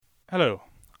Hello,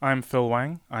 I'm Phil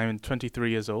Wang. I'm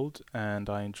 23 years old and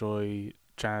I enjoy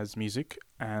jazz music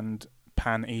and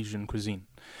Pan-Asian cuisine.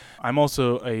 I'm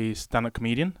also a stand-up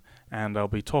comedian and I'll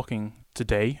be talking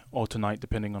today or tonight,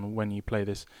 depending on when you play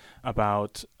this,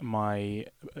 about my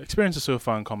experiences so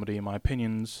far in comedy, my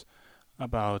opinions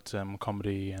about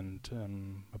comedy and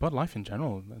about life in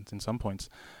general in some points.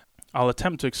 I'll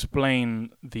attempt to explain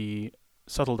the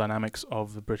subtle dynamics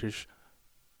of the British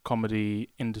comedy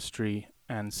industry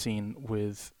and scene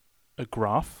with a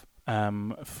graph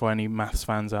for any maths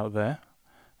fans out there,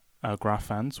 graph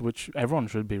fans, which everyone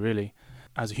should be really,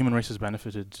 as the human race has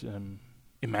benefited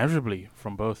immeasurably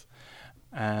from both.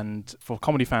 And for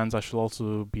comedy fans, I shall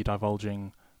also be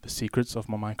divulging the secrets of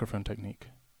my microphone technique.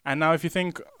 And now if you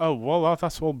think, oh, well,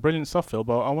 that's all brilliant stuff, Phil,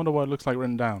 but I wonder what it looks like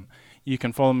written down. You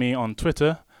can follow me on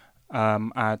Twitter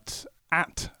at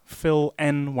Phil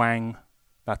N. Wang.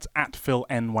 That's at Phil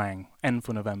N. Wang. N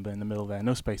for November in the middle there.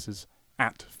 No spaces.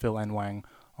 At Phil N. Wang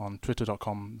on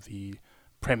twitter.com, the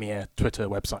premier Twitter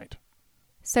website.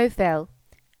 So, Phil,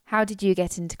 how did you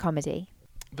get into comedy?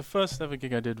 The first ever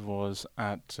gig I did was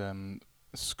at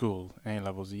school,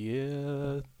 A-levels,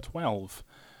 year 12.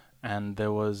 And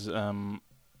there was a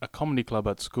comedy club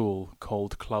at school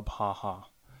called Club Ha Ha.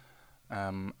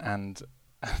 And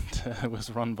it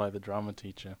was run by the drama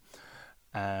teacher.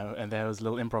 And there was a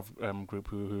little improv group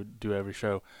who do every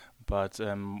show. But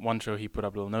one show he put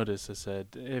up a little notice that said,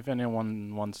 if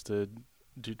anyone wants to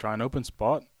try an open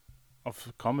spot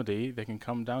of comedy, they can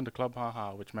come down to Club Ha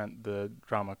Ha, which meant the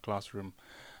drama classroom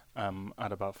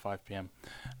at about 5 p.m.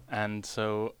 And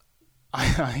so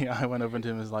I went over to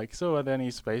him and was like, so are there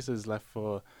any spaces left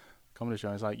for comedy show?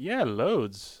 And he's like, yeah,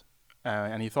 loads.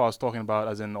 And he thought I was talking about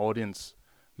as in audience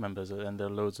members, and there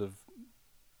are loads of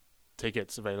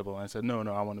tickets available. And I said, no,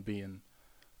 I want to be in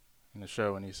the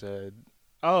show. And he said,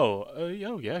 yeah,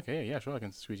 okay, yeah, sure, I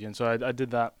can squeeze you in. So I did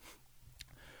that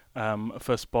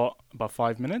first spot about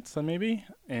 5 minutes, maybe,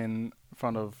 in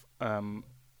front of, I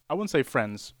wouldn't say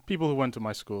friends, people who went to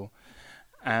my school.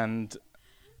 And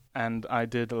I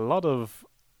did a lot of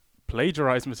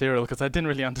plagiarized material because I didn't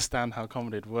really understand how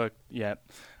comedy had worked yet.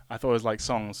 I thought it was like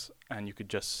songs, and you could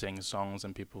just sing songs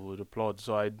and people would applaud.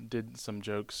 So I did some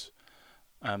jokes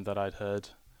that I'd heard,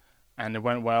 and it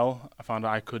went well. I found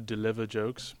out I could deliver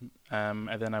jokes, and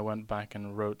then I went back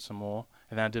and wrote some more.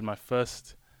 And then I did my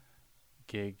first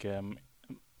gig,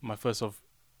 my first sort of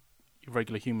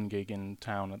regular human gig in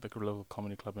town at the local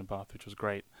comedy club in Bath, which was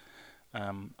great.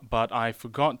 But I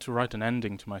forgot to write an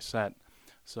ending to my set,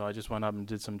 so I just went up and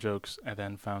did some jokes, and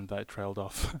then found that it trailed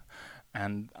off,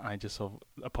 and I just sort of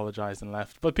apologized and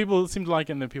left. But people seemed to like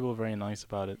it, and the people were very nice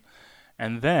about it.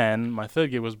 And then my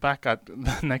third gig was back at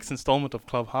the next installment of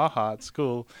Club Ha Ha at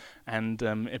school, and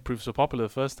it proved so popular the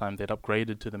first time they'd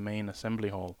upgraded to the main assembly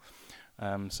hall.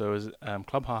 So it was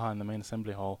Club Ha Ha in the main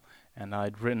assembly hall, and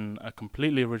I'd written a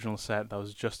completely original set that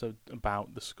was just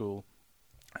about the school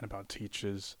and about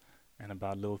teachers and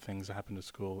about little things that happened at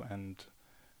school, and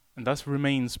that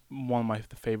remains one of my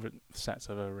favorite sets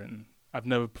I've ever written. I've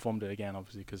never performed it again,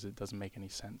 obviously, because it doesn't make any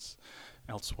sense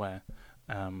elsewhere.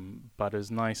 But it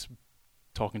was nice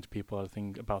talking to people, I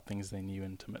think, about things they knew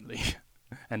intimately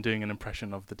and doing an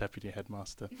impression of the deputy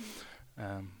headmaster.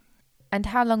 And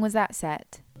how long was that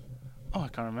set? Oh, I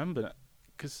can't remember,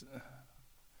 because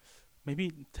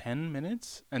maybe 10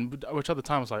 minutes, and which at the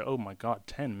time I was like, oh my god,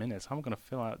 10 minutes, how am I going to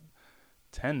fill out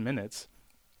 10 minutes?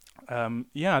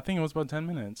 Yeah, I think it was about 10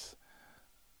 minutes.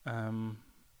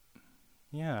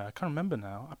 Yeah, I can't remember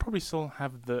now. I probably still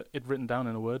have it written down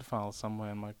in a Word file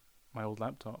somewhere in my old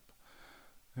laptop.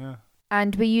 Yeah.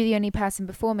 And were you the only person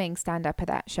performing stand-up at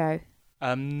that show?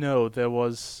 No, I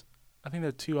think there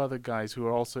are two other guys who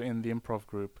were also in the improv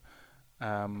group.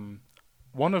 One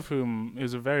of whom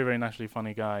is a very, very naturally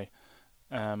funny guy.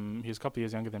 He's a couple of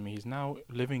years younger than me. He's now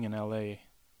living in LA.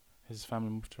 His family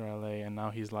moved to LA, and now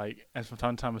he's like, and from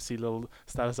time to time I see little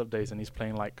status updates, and he's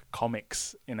playing like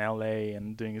comics in LA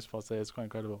and doing his spots there. It's quite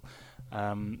incredible.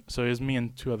 So it was me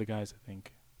and two other guys, I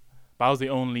think. But I was the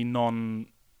only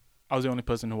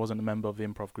person who wasn't a member of the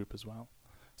improv group as well.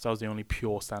 So I was the only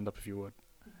pure stand-up, if you would.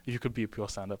 If you could be a pure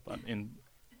stand-up in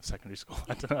secondary school.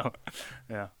 I don't know.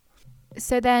 Yeah.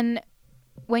 So then,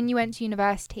 when you went to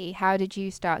university, how did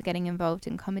you start getting involved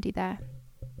in comedy there?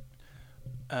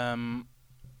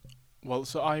 Well,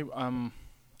 so I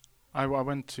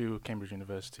went to Cambridge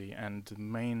University, and the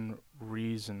main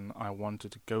reason I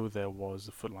wanted to go there was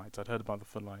the Footlights. I'd heard about the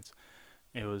Footlights.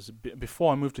 It was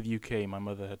before I moved to the UK. My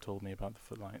mother had told me about the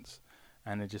Footlights,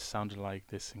 and it just sounded like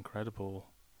this incredible,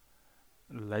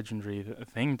 legendary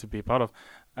thing to be a part of.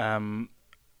 And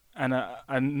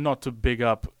not to big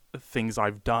up things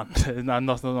I've done. And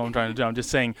that's not what I'm trying to do. I'm just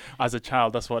saying, as a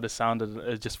child, that's what it sounded.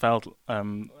 It just felt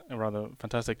rather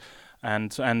fantastic.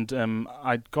 And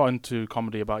I got into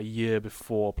comedy about a year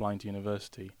before applying to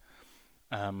university.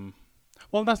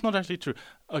 Well, that's not actually true.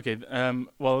 Okay. Now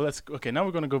we're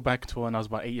going to go back to when I was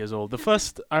about 8 years old.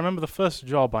 I remember the first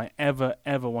job I ever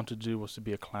wanted to do was to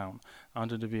be a clown. I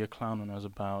wanted to be a clown when I was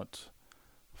about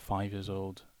 5 years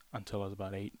old until I was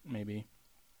about 8, maybe.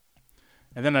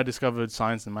 And then I discovered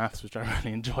science and maths, which I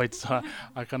really enjoyed. So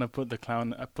I kind of put the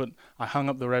clown. I hung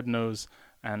up the red nose,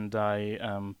 and I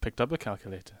picked up the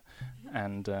calculator,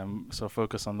 and so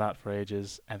focused on that for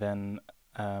ages. And then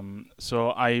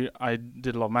so I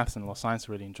did a lot of maths and a lot of science.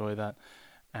 I really enjoyed that,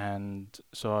 and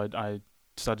so I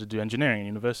started to do engineering in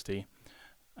university.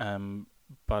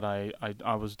 But I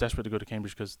was desperate to go to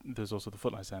Cambridge because there's also the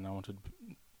Footlights there, and I wanted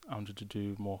to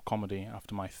do more comedy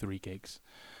after my 3 gigs.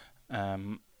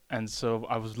 And so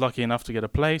I was lucky enough to get a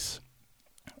place,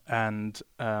 and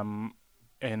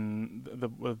in the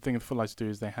thing the Footlights do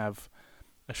is they have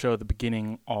a show at the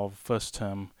beginning of first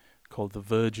term called The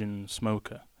Virgin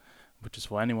Smoker, which is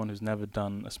for anyone who's never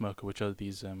done a smoker, which are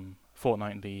these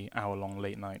fortnightly, hour-long,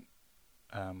 late-night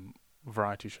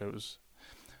variety shows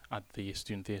at the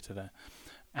student theatre there.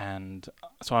 And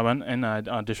so I went and I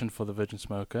auditioned for The Virgin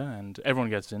Smoker, and everyone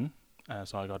gets in.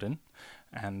 So I got in,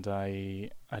 and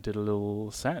I did a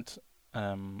little set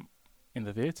in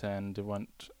the theatre, and it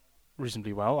went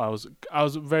reasonably well. I was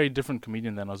a very different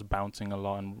comedian then. I was bouncing a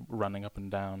lot and running up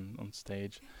and down on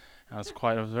stage. I was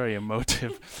very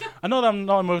emotive. I know that I'm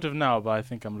not emotive now, but I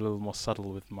think I'm a little more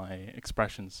subtle with my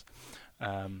expressions.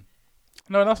 No,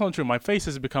 that's not true. My face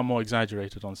has become more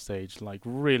exaggerated on stage, like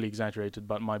really exaggerated,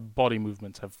 but my body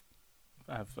movements have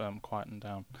quietened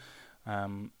down.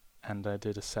 And I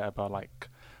did a set about how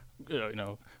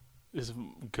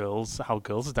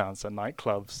girls dance at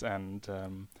nightclubs, and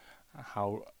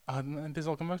how and this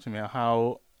all came back to me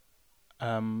how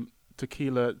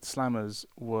tequila slammers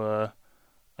were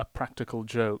a practical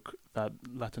joke that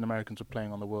Latin Americans were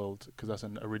playing on the world, because that's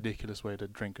a ridiculous way to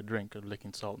drink a drink of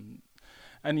licking salt,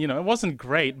 and it wasn't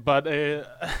great, but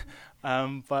I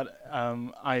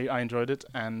enjoyed it,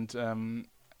 and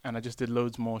I just did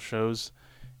loads more shows.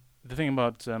 The thing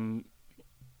about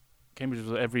Cambridge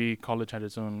was every college had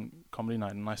its own comedy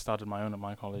night, and I started my own at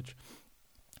my college.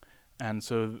 And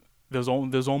so there's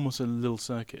almost a little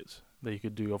circuit that you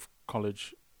could do of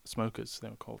college smokers, they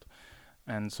were called.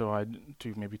 And so I'd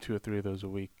do maybe 2 or 3 of those a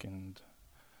week, and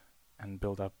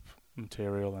build up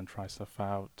material and try stuff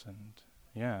out, and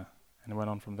it went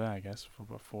on from there, I guess. I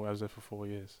was there for 4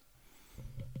 years.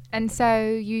 And so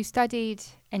you studied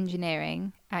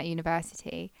engineering at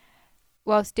university.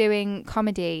 Whilst doing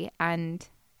comedy and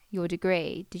your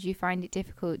degree, did you find it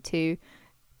difficult to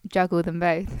juggle them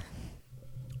both?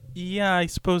 Yeah, I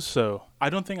suppose so.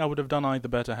 I don't think I would have done either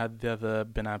better had the other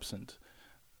been absent.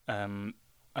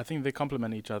 I think they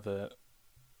complement each other.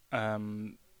 I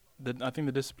think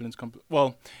the disciplines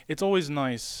well, it's always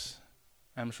nice.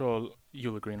 I'm sure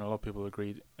you'll agree, and a lot of people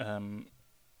agree.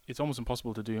 It's almost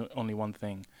impossible to do only one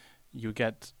thing. You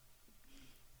get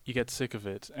sick of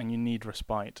it, and you need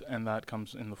respite, and that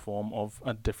comes in the form of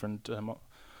a different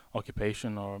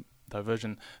occupation or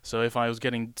diversion. So if I was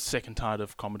getting sick and tired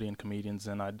of comedy and comedians,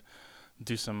 then I'd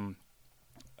do some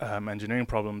engineering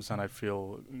problems, and I'd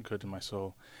feel good in my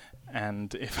soul.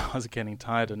 And if I was getting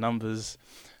tired of numbers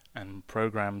and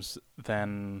programs,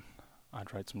 then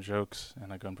I'd write some jokes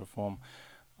and I'd go and perform.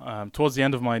 Towards the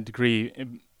end of my degree,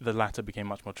 the latter became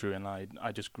much more true, and I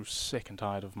just grew sick and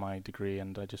tired of my degree,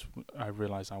 and I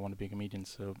realized I want to be a comedian,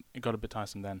 so it got a bit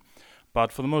tiresome then.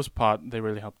 But for the most part,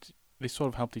 they sort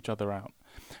of helped each other out.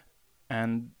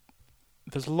 And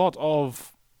there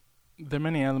are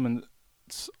many elements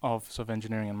of sort of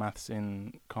engineering and maths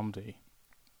in comedy.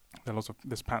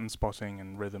 There's pattern spotting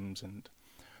and rhythms and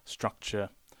structure,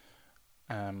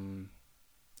 and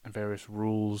various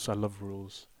rules. I love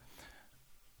rules.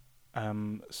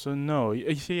 So no,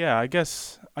 I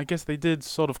guess they did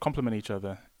sort of complement each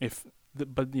other.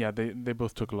 They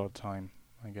both took a lot of time,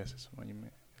 I guess is what you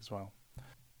mean as well.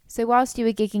 So whilst you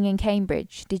were gigging in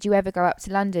Cambridge, did you ever go up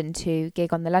to London to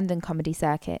gig on the London comedy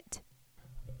circuit?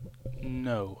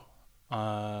 No.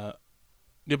 The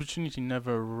opportunity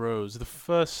never arose. The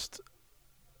first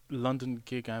London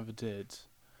gig I ever did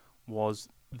was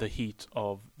the heat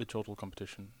of the Chortle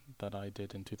competition that I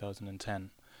did in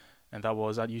 2010. And that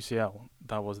was at UCL.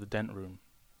 That was the Dent Room.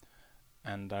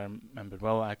 And I remember,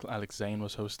 Alex Zane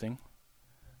was hosting.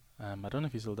 I don't know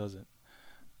if he still does it.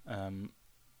 So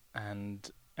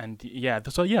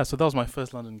that was my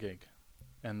first London gig.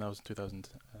 And that was in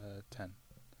 2010.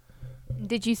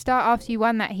 Did you start after you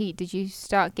won that heat? Did you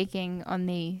start gigging on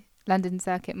the London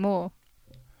circuit more?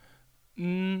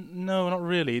 No, not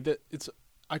really.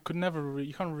 I could never.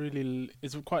 You can't really.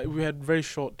 It's quite. We had very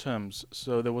short terms,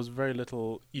 so there was very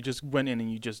little. You just went in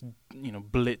and you just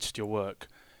blitzed your work,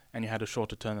 and you had a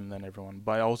shorter term than everyone.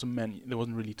 But it also meant there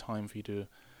wasn't really time for you to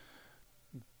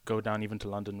go down even to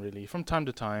London. Really, from time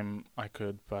to time I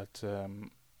could, but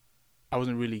I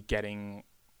wasn't really getting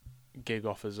gig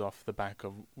offers off the back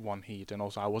of one heat, and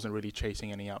also I wasn't really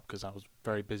chasing any up because I was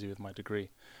very busy with my degree.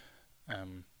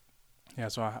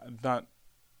 So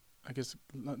I guess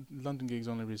London gigs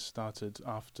only really started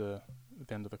after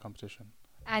the end of the competition.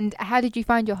 And how did you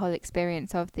find your whole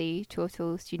experience of the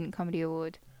Chortle Student Comedy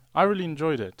Award? I really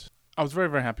enjoyed it. I was very,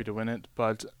 very happy to win it,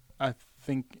 but I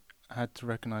think I had to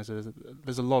recognise that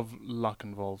there's a lot of luck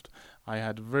involved. I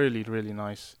had really, really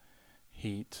nice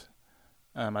heat,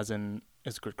 as in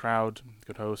it's a good crowd,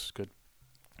 good host, good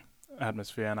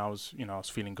atmosphere, and I was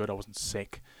feeling good. I wasn't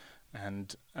sick.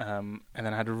 And then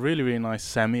I had a really, really nice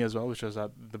semi as well, which was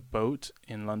at the Boat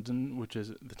in London, which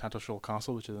is the Tattershall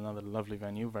Castle, which is another lovely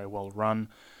venue, very well run,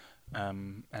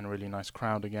 and a really nice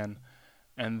crowd again.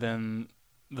 And then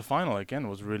the final again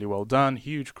was really well done,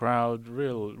 huge crowd,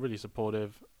 really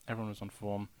supportive. Everyone was on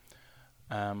form,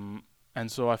 and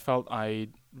so I felt I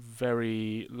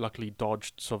very luckily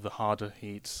dodged sort of the harder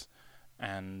heats,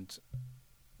 and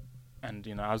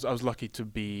I was lucky to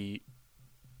be,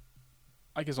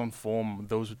 I guess, on form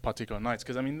those particular nights,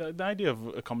 because I mean the idea of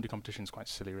a comedy competition is quite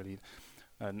silly, really.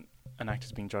 An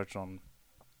actor's being judged on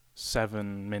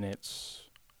 7 minutes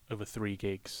over 3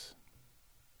 gigs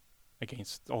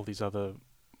against all these other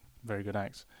very good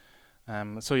acts.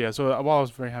 So while I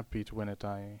was very happy to win it,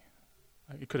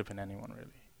 it could have been anyone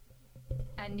really.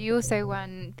 And you also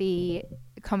won the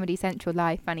Comedy Central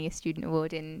Live Funniest Student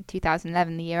Award in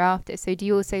 2011, the year after. So do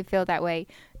you also feel that way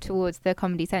towards the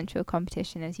Comedy Central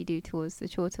competition as you do towards the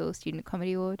Chortle Student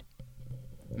Comedy Award?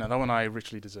 No, that one I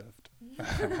richly deserved.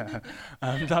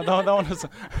 that one was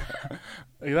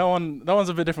that one's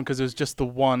a bit different because it was just the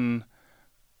one.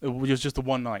 It was just the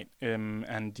one night, and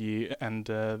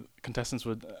contestants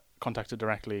were contacted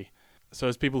directly. So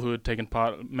it's people who had taken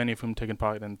part, many of whom taken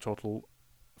part in Chortle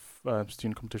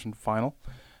student competition final,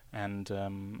 and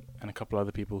a couple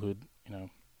other people who'd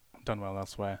done well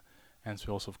elsewhere, and so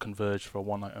we also converged for a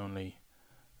one night only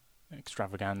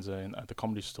extravaganza at the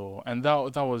Comedy Store, and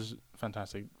that was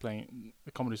fantastic. Playing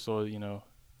the Comedy Store,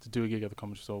 to do a gig at the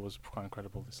Comedy Store was quite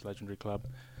incredible. This legendary club,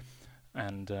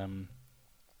 and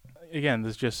again,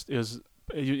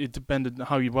 it depended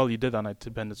how well you did that night.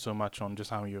 Depended so much on just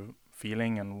how you're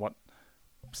feeling and what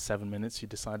 7 minutes you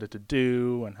decided to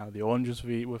do and how the audience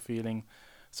were feeling.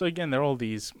 So again, there are all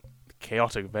these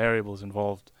chaotic variables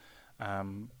involved,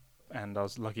 and I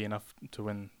was lucky enough to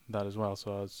win that as well.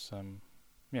 So I was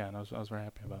I was very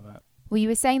happy about that. Well, you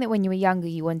were saying that when you were younger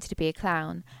you wanted to be a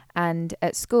clown, and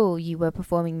at school you were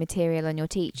performing material on your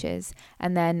teachers,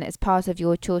 and then as part of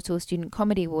your Chortle Student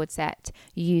Comedy Award set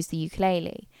you used the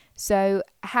ukulele. So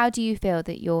how do you feel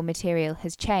that your material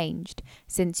has changed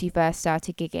since you first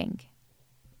started gigging?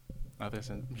 You're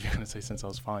going to say since I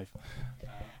was 5.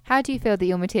 How do you feel that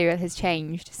your material has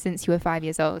changed since you were 5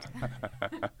 years old?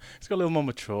 It's got a little more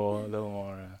mature, a little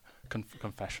more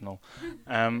confessional.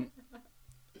 I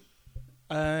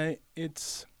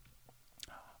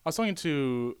was talking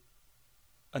to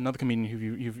another comedian who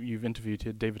you've interviewed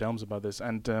here, David Elms, about this,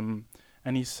 and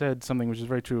he said something which is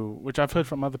very true, which I've heard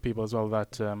from other people as well,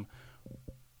 that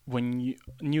when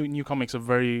new comics are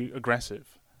very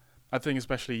aggressive, I think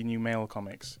especially new male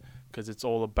comics, because it's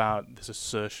all about this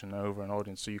assertion over an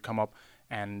audience. So you come up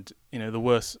and the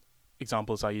worst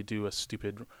examples are you do a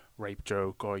stupid rape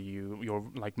joke, or you're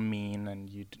like mean, and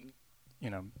you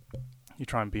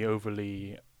try and be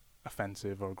overly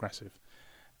offensive or aggressive.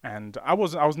 And I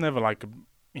was never like a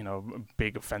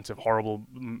big offensive horrible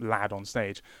lad on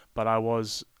stage, but I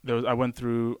went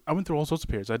through all sorts of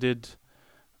periods. I did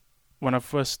when I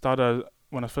first started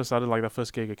like that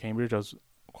first gig at Cambridge. I was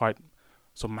quite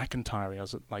so McIntyre. I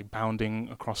was like bounding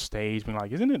across stage, being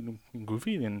like, "Isn't it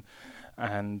goofy?" And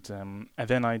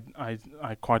then I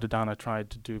quieted down. I tried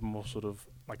to do more sort of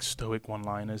like stoic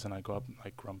one-liners, and I go up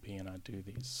like grumpy, and I do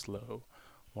these slow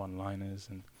one-liners,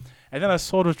 and then I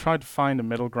sort of tried to find a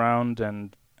middle ground,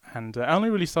 and I only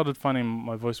really started finding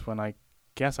my voice when I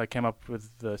guess I came up with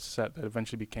the set that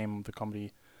eventually became the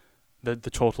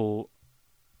Chortle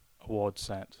Award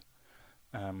set,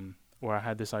 where I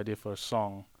had this idea for a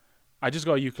song. I just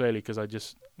got a ukulele because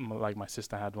like my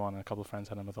sister had one and a couple of friends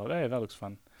had them. I thought, hey, that looks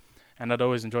fun. And I'd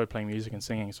always enjoyed playing music and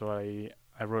singing, so I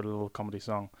wrote a little comedy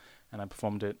song and I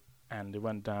performed it, and it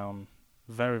went down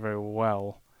very, very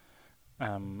well.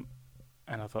 And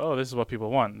I thought, oh, this is what people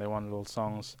want. They want little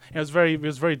songs. It was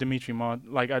very Dimitri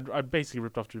Martin. Like I basically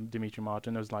ripped off Dimitri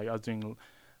Martin. It was like I was doing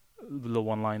little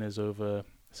one-liners over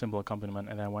simple accompaniment,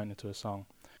 and then I went into a song.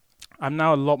 I'm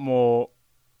now a lot more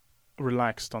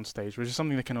relaxed on stage, which is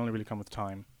something that can only really come with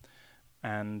time.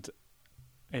 And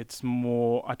it's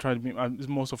more. I try to be. It's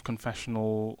more sort of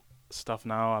confessional stuff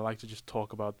now. I like to just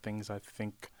talk about things I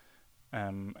think,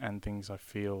 and things I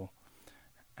feel,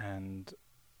 and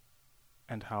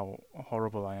how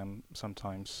horrible I am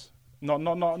sometimes.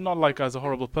 Not like as a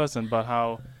horrible person, but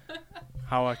how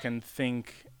I can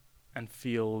think and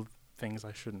feel things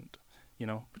I shouldn't,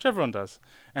 which everyone does.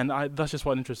 And that's just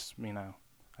what interests me now,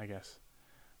 I guess.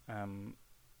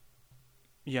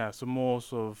 So more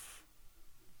sort of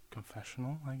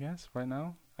confessional, I guess, right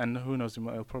now. And who knows,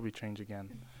 it'll probably change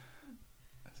again.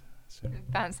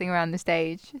 Bouncing around the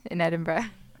stage in Edinburgh.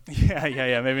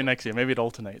 Yeah. Maybe next year. Maybe it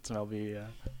alternates and I'll be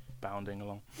bounding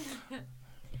along.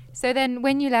 So then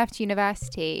when you left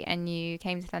university and you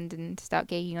came to London to start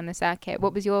gigging on the circuit,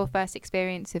 what was your first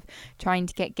experience of trying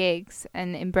to get gigs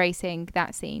and embracing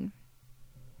that scene?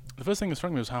 The first thing that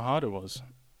struck me was how hard it was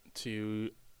to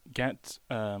get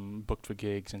booked for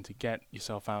gigs and to get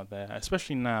yourself out there,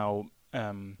 especially now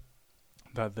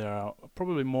that there are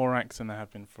probably more acts than there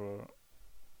have been for,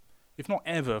 if not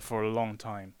ever, for a long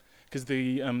time. Because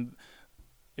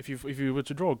if you were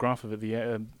to draw a graph of it,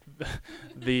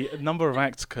 the number of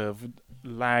acts curve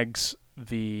lags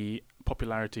the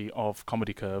popularity of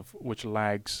comedy curve, which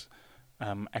lags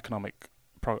economic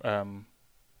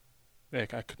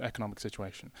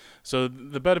situation. So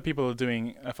the better people are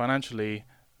doing financially,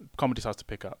 comedy starts to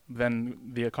pick up.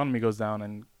 Then the economy goes down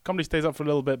and comedy stays up for a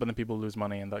little bit, but then people lose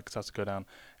money and that starts to go down.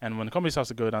 And when comedy starts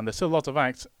to go down, there's still lots of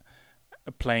acts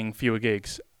playing fewer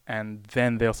gigs, and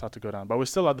then they'll start to go down. But we're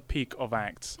still at the peak of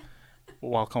acts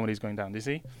while comedy's going down. Do you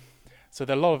see? So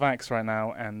there are a lot of acts right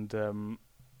now, and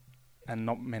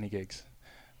not many gigs.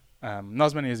 Not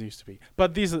as many as there used to be.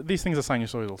 But these things are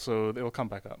sinusoidal, so they will come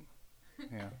back up.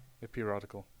 Yeah, they're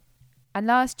periodical. And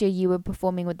last year you were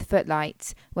performing with the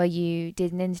Footlights, where you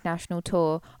did an international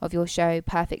tour of your show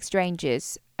Perfect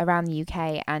Strangers around the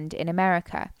UK and in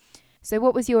America. So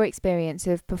what was your experience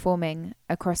of performing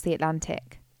across the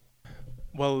Atlantic?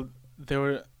 Well,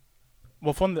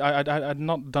 I'd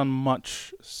not done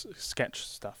much sketch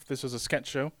stuff. This was a sketch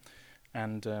show,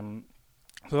 and so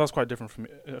that was quite different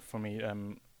for me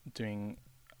doing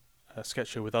a sketch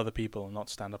show with other people and not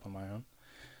stand up on my own.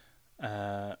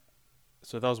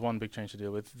 So that was one big change to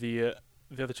deal with. The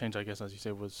other change, I guess, as you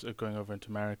say, was going over into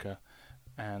America.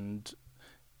 And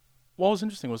what was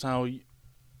interesting was how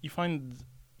you find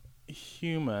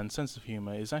humour and sense of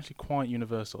humour is actually quite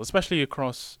universal, especially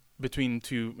between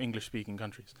two English-speaking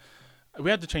countries. We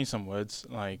had to change some words,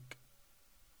 like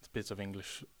bits of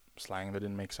English slang that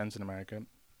didn't make sense in America.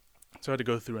 So I had to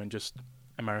go through and just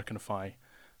Americanify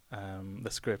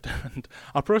the script. And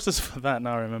our process for that,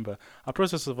 now I remember,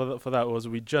 for that was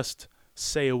we just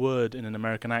say a word in an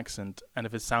American accent, and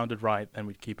if it sounded right, then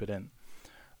we'd keep it in.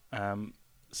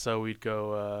 So we'd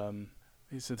go,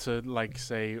 so like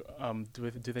say,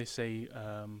 do they say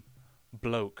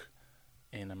bloke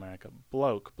in America?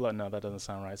 Bloke, no, that doesn't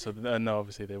sound right. So no,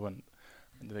 obviously they wouldn't.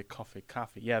 Do they coffee?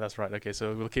 Yeah, that's right. Okay,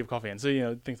 so we'll keep coffee in.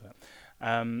 So things like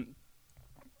that.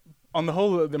 On the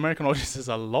whole, the American audiences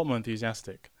are a lot more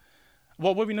enthusiastic.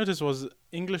 What we noticed was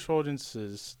English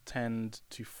audiences tend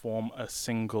to form a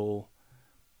single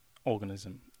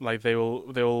organism. Like they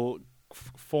will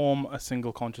form a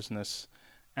single consciousness,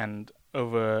 and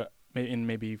in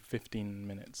maybe 15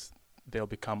 minutes they'll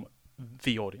become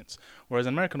the audience. Whereas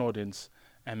an American audience,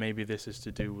 and maybe this is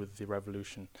to do with the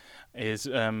revolution, is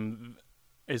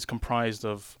comprised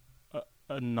of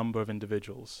a number of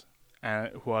individuals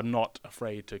who are not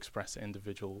afraid to express their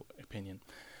individual opinion.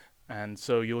 And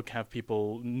so you'll have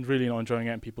people really not enjoying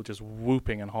it and people just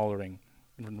whooping and hollering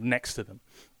next to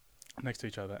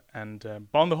each other. And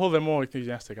but on the whole, they're more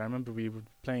enthusiastic. I remember we were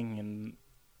playing in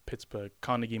Pittsburgh,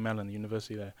 Carnegie Mellon, the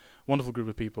university there. Wonderful group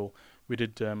of people. We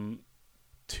did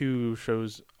 2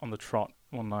 shows on the trot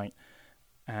one night,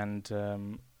 and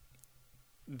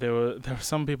there were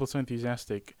some people so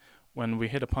enthusiastic when we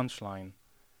hit a punchline.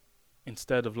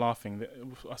 Instead of laughing,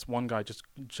 one guy just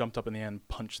jumped up in the air and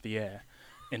punched the air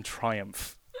in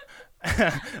triumph.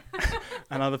 And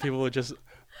other people would just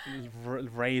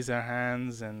raise their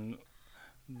hands and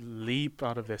leap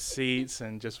out of their seats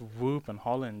and just whoop and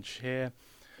holler and cheer.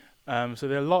 So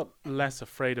they're a lot less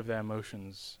afraid of their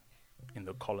emotions in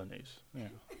the colonies. Yeah.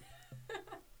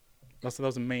 That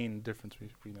was the main difference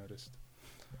we noticed.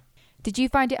 Did you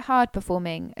find it hard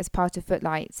performing as part of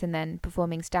Footlights and then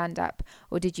performing stand-up,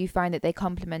 or did you find that they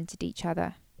complemented each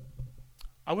other?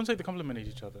 I wouldn't say they complemented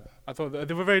each other. I thought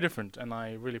they were very different, and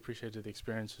I really appreciated the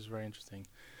experience. It was very interesting.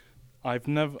 I've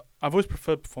always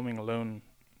preferred performing alone,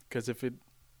 because if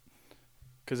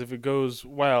it goes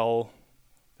well,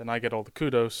 then I get all the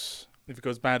kudos. If it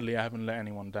goes badly, I haven't let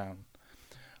anyone down.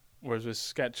 Whereas with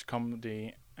sketch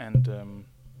comedy and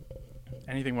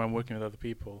anything where I'm working with other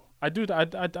people, I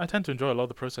tend to enjoy a lot of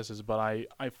the processes, but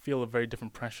I feel a very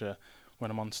different pressure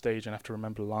when I'm on stage and have to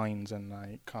remember lines, and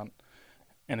I can't.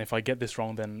 And if I get this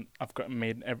wrong, then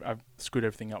I've screwed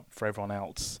everything up for everyone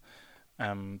else.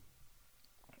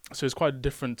 So it's quite a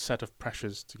different set of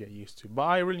pressures to get used to. But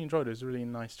I really enjoyed it. It was a really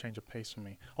nice change of pace for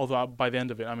me. Although by the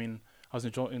end of it, I mean, I was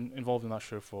involved in that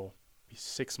show for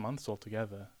 6 months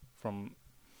altogether, from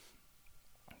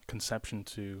conception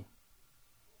to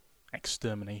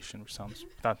extermination, which sounds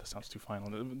too final.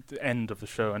 The end of the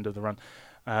show, end of the run.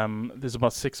 There's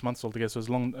about 6 months altogether, so it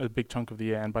was a big chunk of the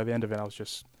year. And by the end of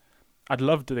it, I'd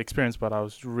loved the experience, but I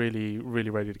was really, really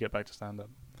ready to get back to stand-up.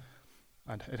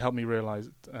 And it helped me realise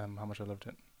how much I loved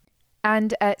it.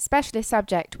 And a specialist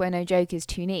subject where no joke is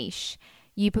too niche,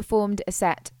 you performed a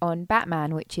set on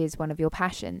Batman, which is one of your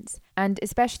passions, and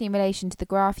especially in relation to the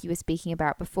graph you were speaking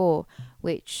about before,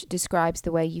 which describes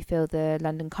the way you feel the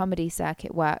London comedy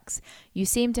circuit works. You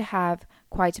seem to have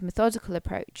quite a methodical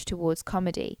approach towards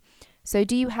comedy. So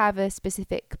do you have a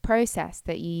specific process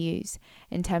that you use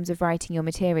in terms of writing your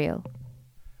material?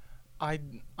 I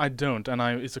don't, and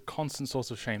it's a constant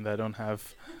source of shame that I don't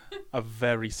have a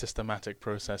very systematic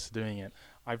process doing it.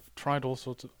 I've tried all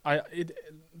sorts of...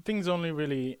 things only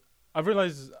really... I've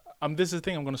realised... this is the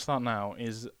thing I'm going to start now,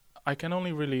 is I can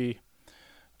only really...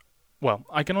 Well,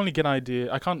 I can only get ideas...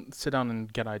 I can't sit down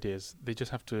and get ideas. They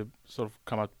just have to sort of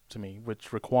come up to me,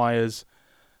 which requires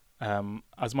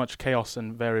as much chaos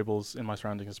and variables in my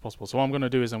surroundings as possible. So what I'm going to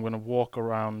do is I'm going to walk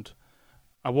around...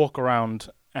 I walk around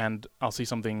and I'll see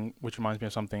something which reminds me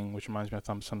of something, which reminds me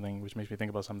of something, which makes me think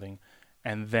about something,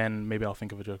 and then maybe I'll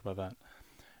think of a joke about that.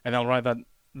 And I'll write that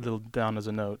little down as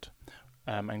a note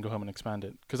and go home and expand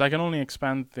it. Because I can only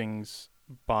expand things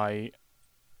by...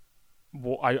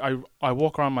 I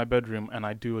walk around my bedroom and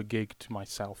I do a gig to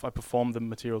myself. I perform the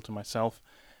material to myself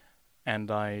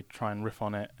and I try and riff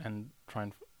on it and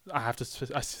I have to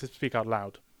speak out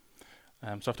loud. So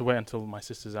I have to wait until my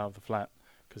sister's out of the flat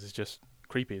because it's just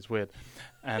creepy, it's weird.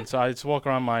 And so I just walk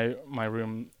around my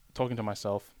room talking to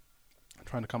myself,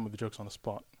 trying to come up with the jokes on the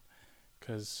spot.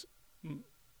 Because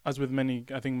as with many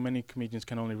comedians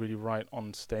can only really write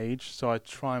on stage, so I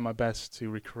try my best to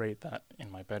recreate that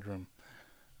in my bedroom.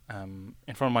 In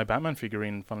front of my Batman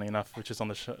figurine, funnily enough, which is on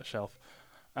the shelf.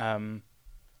 So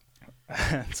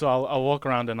I'll walk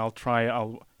around and I'll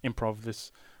improv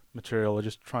this material, or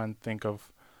just try and think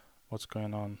of what's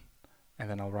going on, and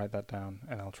then I'll write that down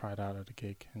and I'll try it out at a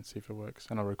gig and see if it works.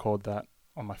 And I'll record that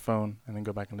on my phone and then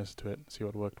go back and listen to it, see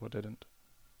what worked, what didn't,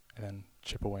 and then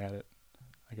chip away at it.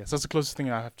 I guess that's the closest thing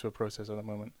I have to a process at the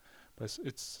moment, but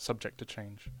it's subject to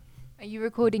change. Are you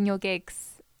recording your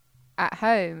gigs at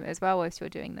home as well whilst you're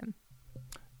doing them?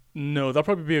 No, that'll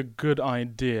probably be a good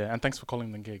idea, and thanks for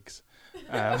calling them gigs.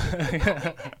 Because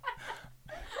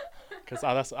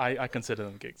I consider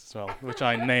them gigs as well, which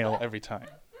I nail every time.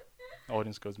 The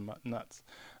audience goes nuts.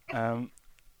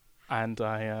 And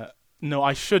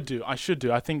I should do. I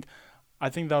think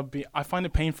that would be... I find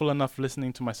it painful enough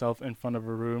listening to myself in front of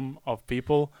a room of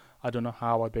people. I don't know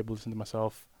how I'd be able to listen to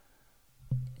myself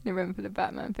in a room full of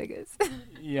Batman figures.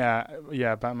 yeah,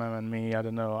 Batman and me. I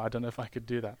don't know if I could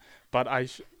do that. But I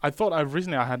thought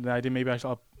recently I had an idea. Maybe I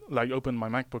should open my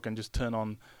MacBook and just turn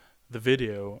on the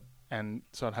video, and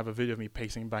so I'd have a video of me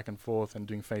pacing back and forth and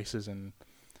doing faces and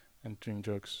doing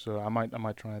jokes. So I might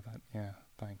try that. Yeah,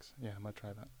 thanks. Yeah, I might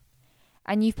try that.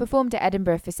 And you've performed at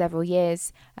Edinburgh for several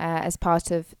years as part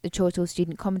of the Chortle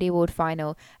Student Comedy Award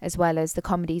final, as well as the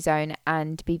Comedy Zone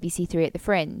and BBC Three at the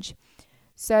Fringe.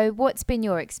 So what's been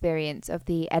your experience of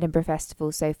the Edinburgh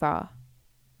Festival so far?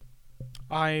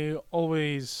 I do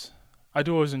always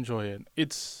enjoy it.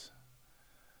 It's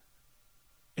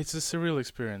a surreal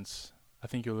experience. I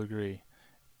think you'll agree.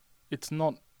 It's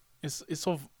sort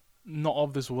of not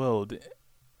of this world.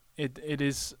 It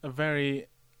is a very...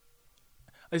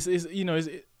 I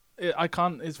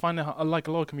find it, like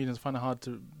a lot of comedians, find it hard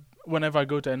to... Whenever I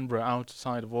go to Edinburgh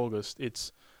outside of August,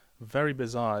 it's very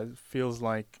bizarre. It feels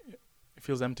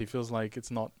empty. Feels like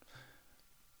it's not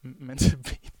meant to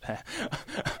be there.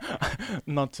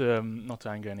 Not to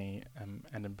anger any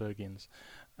Edinburghians,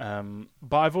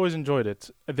 but I've always enjoyed it.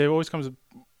 There always comes.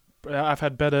 I've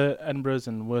had better Edinburghs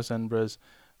and worse Edinburghs.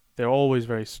 They're always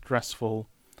very stressful.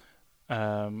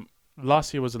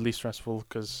 Last year was the least stressful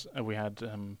because we had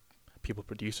people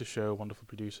produce a show, wonderful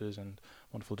producers and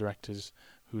wonderful directors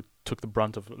who took the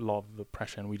brunt of a lot of the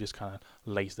pressure, and we just kind of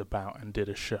lazed about and did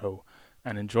a show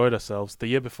and enjoyed ourselves. The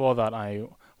year before that, I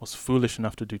was foolish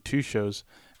enough to do 2 shows,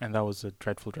 and that was a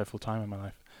dreadful, dreadful time in my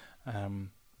life.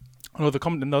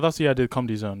 That's the year I did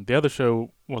Comedy Zone. The other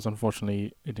show was,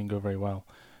 unfortunately, it didn't go very well,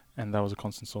 and that was a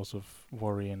constant source of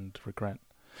worry and regret.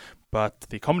 But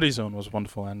the Comedy Zone was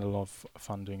wonderful and a lot of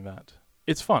fun doing that.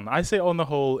 It's fun. I say on the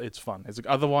whole, it's fun.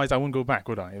 Otherwise, I wouldn't go back,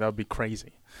 would I? That would be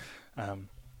crazy.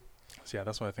 So yeah,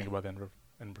 that's what I think about the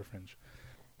Edinburgh Fringe.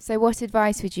 So what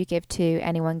advice would you give to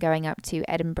anyone going up to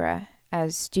Edinburgh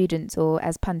as students or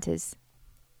as punters?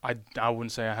 I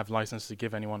wouldn't say I have license to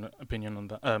give anyone opinion on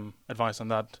that, advice on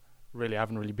that. Really, I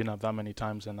haven't really been up that many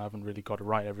times, and I haven't really got it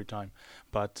right every time.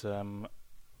 But from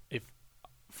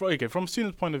a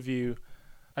student's point of view,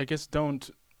 I guess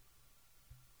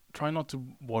try not to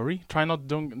worry.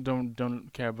 Don't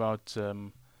care about.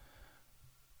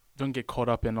 Don't get caught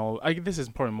up in all. This is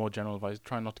probably more general advice.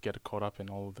 Try not to get caught up in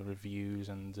all the reviews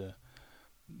and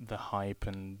the hype,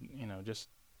 and just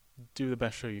do the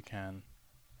best show you can,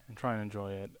 and try and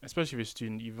enjoy it. Especially if you're a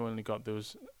student, you've only got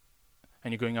those,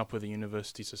 and you're going up with a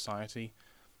university society.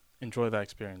 Enjoy that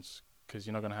experience, because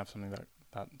you're not going to have something that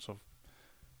sort of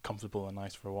comfortable and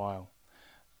nice for a while.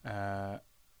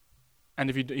 And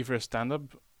if you're a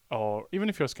stand-up, or even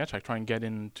if you're a sketch act, try and get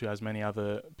into as many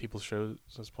other people's shows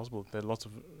as possible. There are lots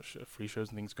of free shows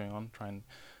and things going on. Try and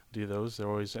do those. They're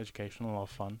always educational, a lot of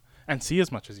fun. And see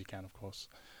as much as you can, of course.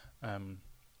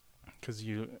 Because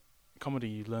comedy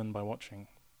you learn by watching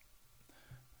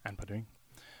and by doing.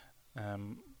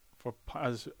 From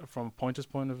a pointer's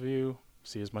point of view,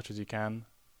 see as much as you can.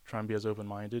 Try and be as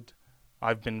open-minded.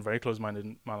 I've been very close-minded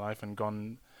in my life and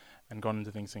gone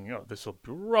into things thinking, oh, this will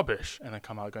be rubbish, and then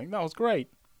come out going, that was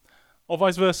great. Or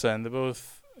vice versa, and they're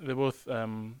both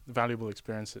valuable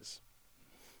experiences.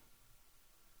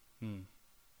 I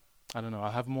don't know.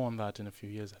 I'll have more on that in a few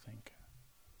years, I think.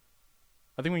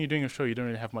 I think when you're doing a show, you don't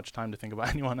really have much time to think about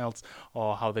anyone else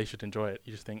or how they should enjoy it.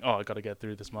 You just think, oh, I got to get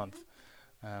through this month.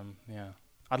 Yeah.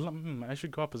 I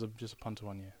should go up as just a punter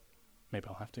one year. Maybe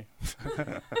I'll have to.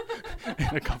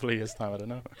 In a couple of years' time, I don't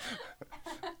know.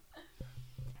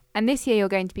 And this year you're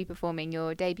going to be performing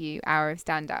your debut hour of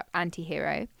stand-up,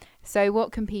 Anti-Hero. So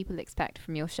what can people expect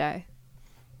from your show?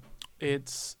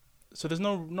 There's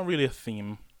not really a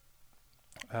theme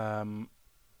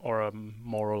or a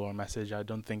moral or a message. I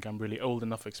don't think I'm really old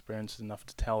enough, experienced enough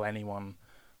to tell anyone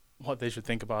what they should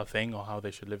think about a thing or how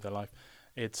they should live their life.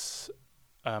 It's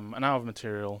an hour of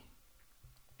material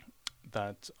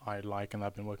that I like and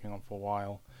I've been working on for a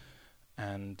while.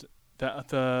 And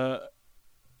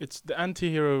it's the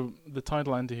anti-hero. The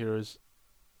title anti-hero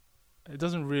it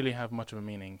doesn't really have much of a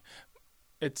meaning.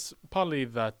 It's partly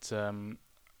that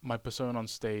my persona on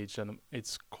stage, and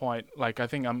it's quite like I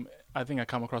think I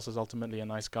come across as ultimately a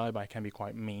nice guy, but I can be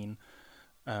quite mean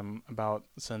about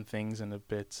certain things and a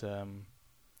bit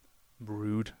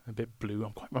rude, a bit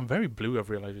blue. I'm very blue. I've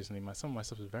realized recently. Some of my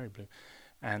stuff is very blue,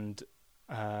 and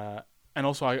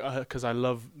also because I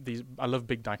love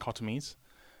big dichotomies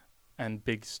and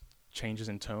big changes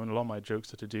in tone. A lot of my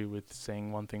jokes are to do with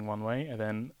saying one thing one way and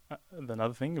then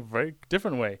another thing a very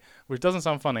different way, which doesn't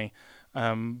sound funny,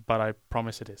 but I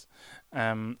promise it is.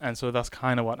 And so that's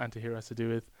kind of what Anti-Hero has to do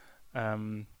with.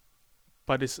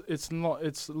 But it's not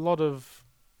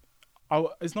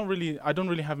really. I don't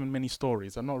really have many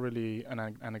stories. I'm not really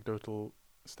an anecdotal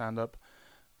stand-up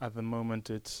at the moment.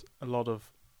 It's a lot of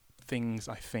things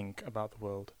I think about the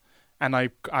world, and I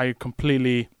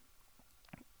completely.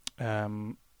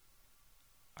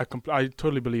 I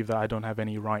totally believe that I don't have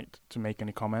any right to make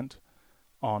any comment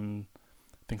on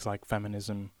things like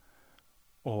feminism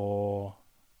or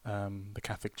the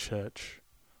Catholic Church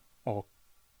or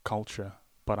culture,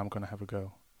 but I'm going to have a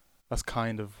go.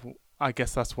 I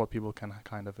guess that's what people can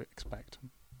kind of expect.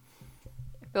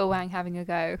 Bill Wang having a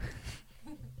go.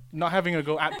 Not having a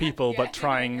go at people, but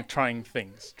trying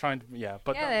things.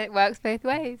 It works both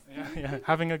ways. Yeah,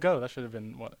 having a go. That should have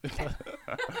been what.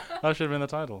 That should have been the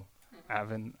title.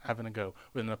 Having a go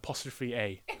with an apostrophe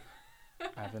A.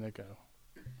 Having a go.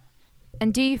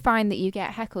 And do you find that you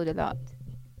get heckled a lot?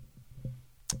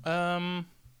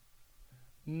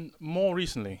 More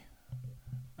recently.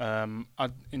 In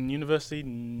university,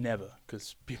 never,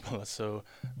 because people are so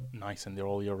nice and they're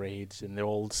all your age and they're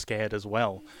all scared as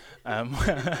well.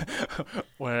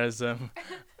 Whereas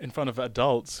in front of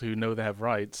adults who know they have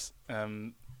rights,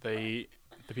 the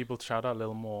people shout out a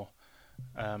little more.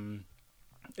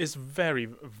 It's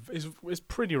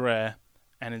pretty rare,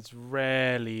 and it's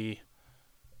rarely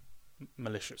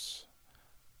malicious.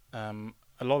 A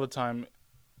lot of the time,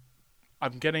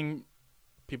 I'm getting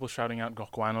people shouting out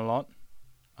Gokwan a lot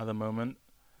at the moment,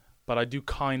 but I do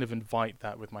kind of invite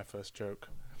that with my first joke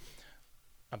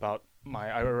about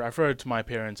I refer to my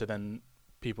appearance, and then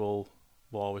people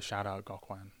will always shout out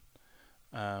Gokwan.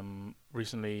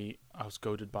 Recently, I was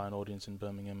goaded by an audience in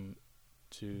Birmingham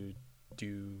to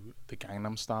do the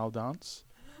Gangnam Style dance,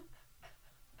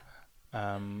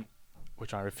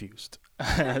 which I refused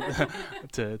to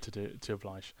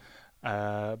oblige.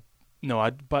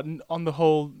 But on the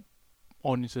whole,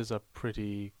 audiences are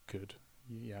pretty good.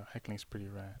 Yeah, heckling's pretty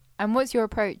rare. And what's your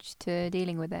approach to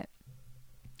dealing with it?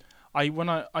 I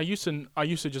used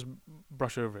to just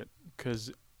brush over it because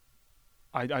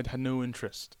I had no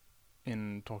interest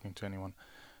in talking to anyone,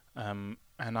 and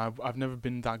I've never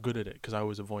been that good at it because I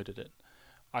always avoided it.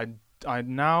 I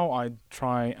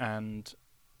try and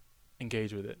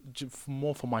engage with it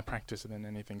more for my practice than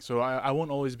anything. So I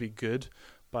won't always be good,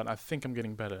 but I think I'm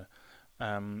getting better.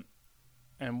 And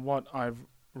what I've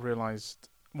realized,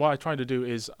 what I try to do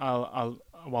is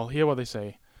I'll hear what they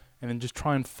say, and then just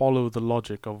try and follow the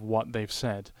logic of what they've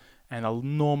said, and I'll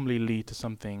normally lead to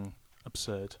something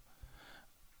absurd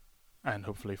and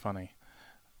hopefully funny.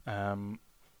 I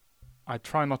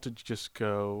try not to just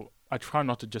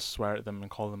swear at them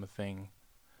and call them a thing,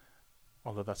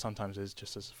 although that sometimes is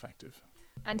just as effective.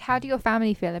 And how do your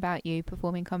family feel about you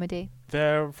performing comedy?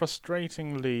 They're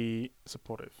frustratingly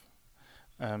supportive.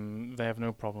 They have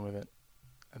no problem with it.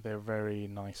 They're very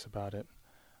nice about it.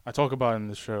 I talk about it in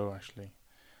the show, actually,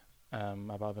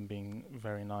 about them being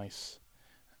very nice.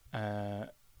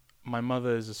 My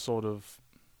mother is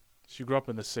she grew up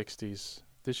in the 60s.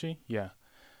 Did she? Yeah.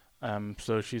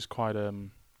 So she's quite a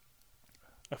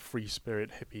free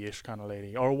spirit, hippie-ish kind of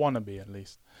lady, or a wannabe at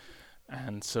least.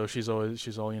 And so she's all,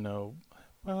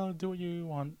 well, do what you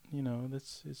want,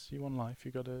 this is you want life,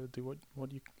 you gotta do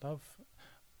what you love.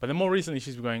 But then more recently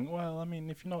she's been going, well, I mean,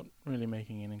 if you're not really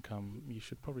making an income, you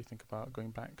should probably think about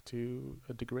going back to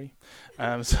a degree.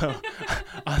 So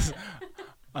as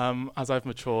I've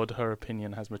matured, her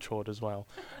opinion has matured as well.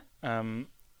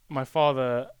 My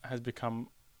father has become,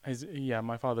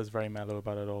 my father's very mellow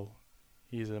about it all.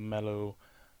 He's a mellow,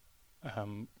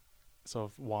 sort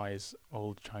of wise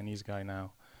old Chinese guy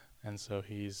now, and so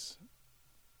he's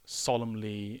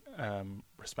solemnly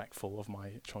respectful of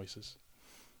my choices.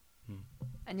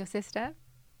 And your sister?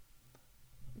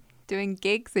 Doing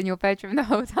gigs in your bedroom the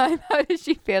whole time? How does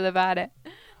she feel about it?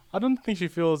 I don't think she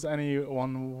feels any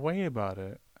one way about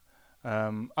it.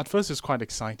 At first it's quite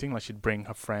exciting, like she'd bring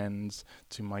her friends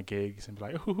to my gigs and be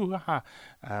like, ooh, ha.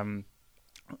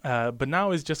 But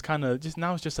now it's just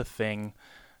a thing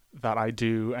that I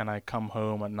do, and I come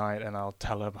home at night and I'll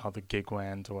tell her how the gig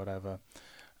went or whatever.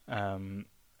 And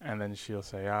then she'll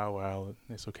say, well,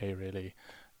 it's okay really.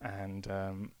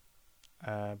 And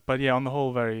but yeah, on the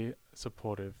whole, very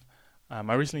supportive.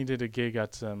 I recently did a gig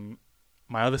at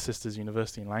my other sister's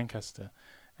university in Lancaster,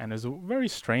 and it was a very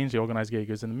strangely organized gig.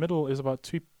 It was in the middle, it was about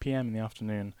 2 p.m. in the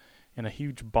afternoon in a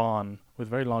huge barn with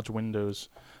very large windows.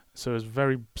 So it was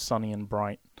very sunny and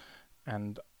bright.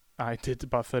 And I did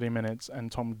about 30 minutes,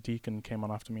 and Tom Deacon came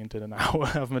on after me and did an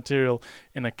hour of material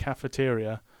in a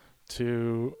cafeteria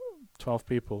to 12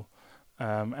 people.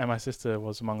 And my sister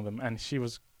was among them, and she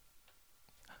was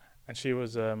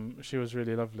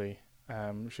really lovely.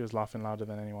 She was laughing louder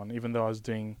than anyone, even though I was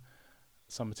doing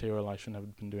some material I shouldn't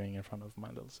have been doing in front of my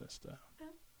little sister.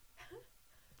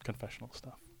 Confessional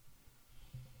stuff.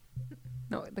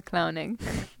 Not the clowning.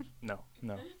 No,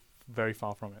 very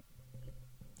far from it.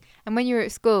 And when you were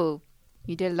at school,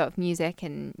 you did a lot of music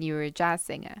and you were a jazz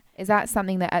singer. Is that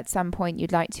something that at some point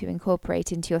you'd like to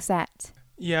incorporate into your set?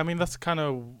 Yeah, I mean, that's kind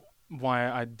of why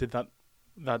I did that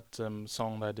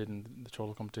song that I did in the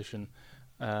Chortle competition.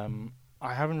 I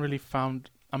haven't really found.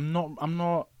 I'm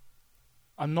not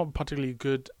particularly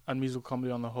good at musical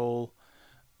comedy on the whole,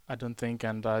 I don't think,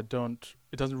 and it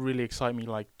doesn't really excite me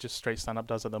like just straight stand-up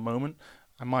does at the moment.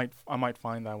 I might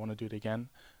find that I want to do it again.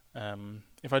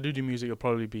 If I do music, it'll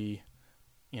probably be,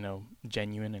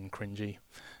 genuine and cringy.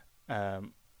 But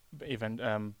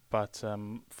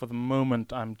for the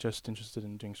moment, I'm just interested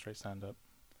in doing straight stand-up.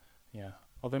 Yeah,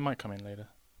 although it might come in later.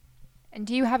 And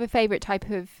do you have a favourite type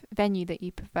of venue that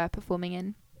you prefer performing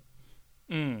in?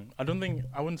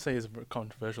 I wouldn't say it's a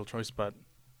controversial choice, but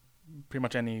pretty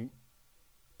much any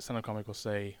stand-up comic will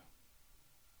say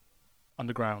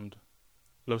underground,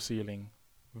 low ceiling,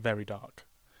 very dark,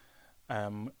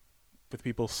 with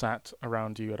people sat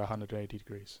around you at 180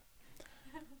 degrees.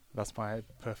 That's my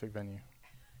perfect venue.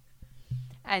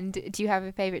 And do you have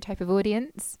a favourite type of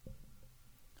audience?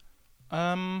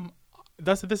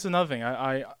 This is another thing.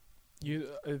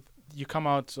 you come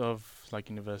out of like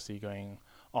university going,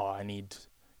 oh, I need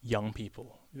young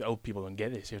people. The old people don't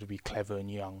get this. You have to be clever and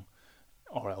young,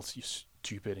 or else you're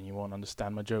stupid and you won't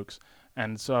understand my jokes.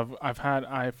 And so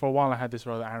for a while I had this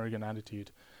rather arrogant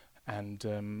attitude,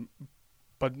 and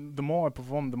but the more I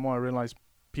performed, the more I realized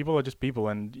people are just people,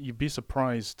 and you'd be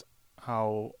surprised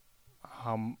how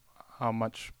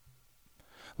much,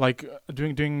 like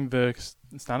doing the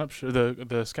stand-up show,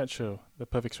 the sketch show, The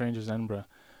Perfect Strangers in Edinburgh.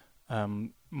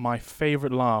 My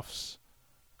favorite laughs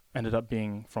ended up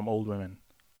being from old women.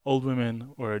 Old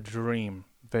women were a dream.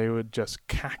 They were just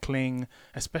cackling,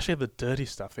 especially the dirty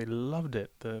stuff. They loved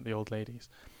it, the old ladies.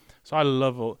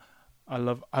 So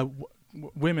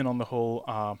women on the whole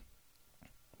are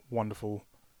wonderful.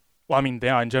 Well, I mean, they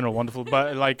are in general wonderful,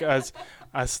 but like as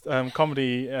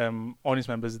comedy audience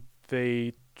members,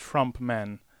 they trump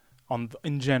men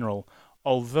in general.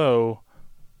 Although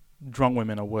drunk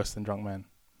women are worse than drunk men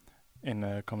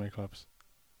in comedy clubs.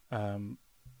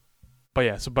 But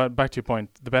yeah, but back to your point,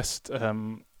 the best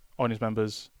audience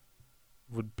members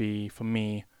would be, for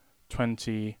me,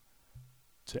 20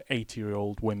 to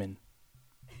 80-year-old women.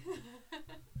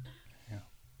 Yeah.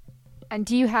 And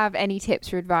do you have any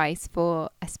tips or advice for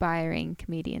aspiring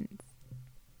comedians?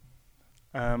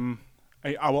 I'm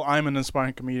an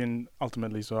aspiring comedian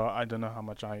ultimately, so I don't know how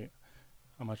much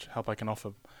help I can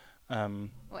offer.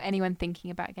 Or anyone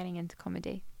thinking about getting into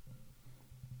comedy?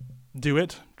 Do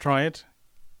it, try it,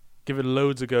 give it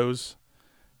loads of goes,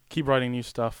 keep writing new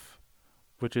stuff,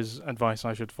 which is advice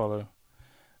I should follow.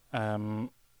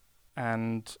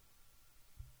 And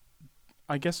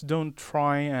I guess don't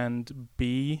try and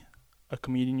be a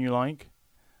comedian you like.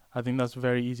 I think that's a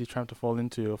very easy trap to fall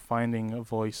into, of finding a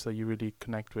voice that you really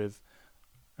connect with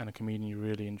and a comedian you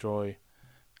really enjoy,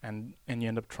 and you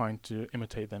end up trying to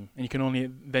imitate them. And you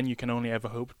can only ever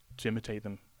hope to imitate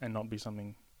them and not be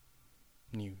something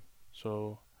new.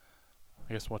 So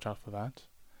I guess watch out for that.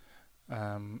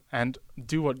 And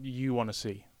do what you want to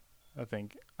see. I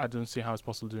think I don't see how it's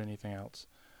possible to do anything else.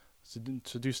 So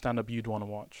do stand-up you'd want to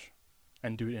watch,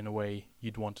 and do it in a way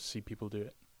you'd want to see people do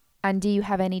it. And do you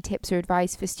have any tips or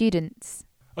advice for students?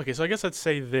 Okay, so I guess I'd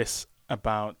say this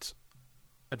about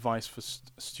advice for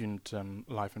student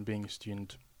life and being a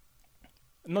student,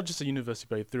 not just at university,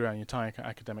 but throughout your entire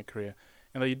academic career.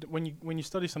 And when you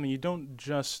study something, you don't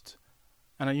just,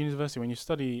 and at university, when you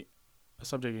study a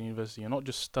subject at university, you're not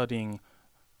just studying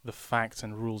the facts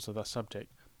and rules of that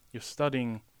subject. You're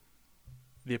studying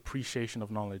the appreciation of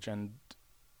knowledge and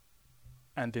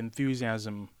the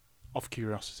enthusiasm of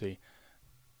curiosity.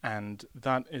 And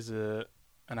that is an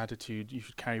attitude you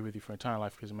should carry with you for your entire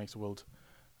life, because it makes the world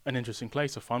an interesting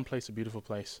place, a fun place, a beautiful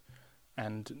place.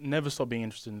 And never stop being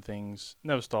interested in things,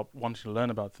 never stop wanting to learn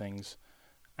about things,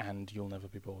 and you'll never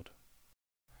be bored.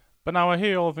 But now I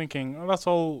hear you all thinking, oh, that's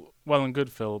all well and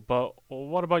good, Phil, but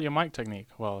what about your mic technique?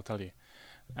 Well, I'll tell you.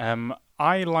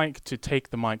 I like to take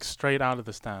the mic straight out of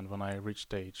the stand when I reach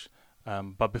stage.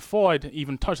 But before I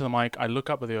even touch the mic, I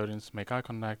look up at the audience, make eye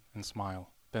contact, and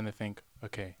smile. Then they think,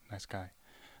 okay, nice guy.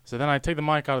 So then I take the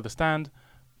mic out of the stand,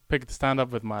 pick the stand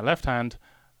up with my left hand,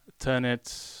 turn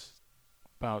it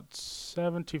about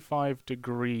 75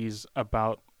 degrees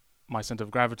about my center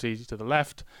of gravity to the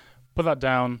left, put that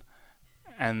down,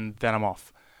 and then I'm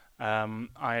off.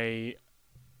 I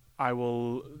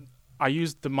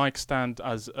use the mic stand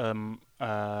as HQ.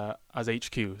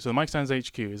 So the mic stand as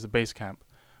HQ is the base camp.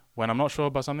 When I'm not sure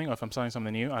about something, or if I'm starting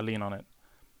something new, I lean on it.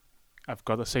 I've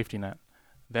got a safety net.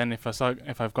 Then if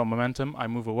I've got momentum, I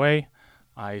move away.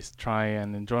 I try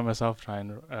and enjoy myself, try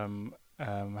and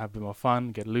have a bit more fun,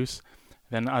 get loose.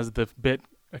 Then as the bit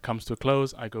comes to a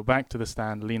close, I go back to the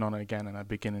stand, lean on it again, and I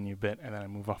begin a new bit, and then I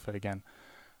move off it again.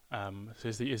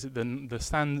 So the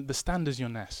stand is your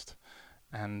nest,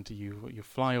 and you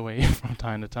fly away from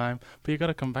time to time, but you got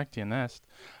to come back to your nest.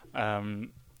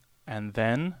 And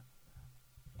then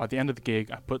at the end of the gig,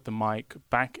 I put the mic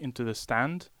back into the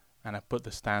stand, and I put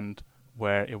the stand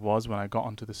where it was when I got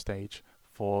onto the stage,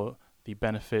 for the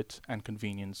benefit and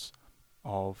convenience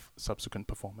of subsequent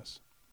performers.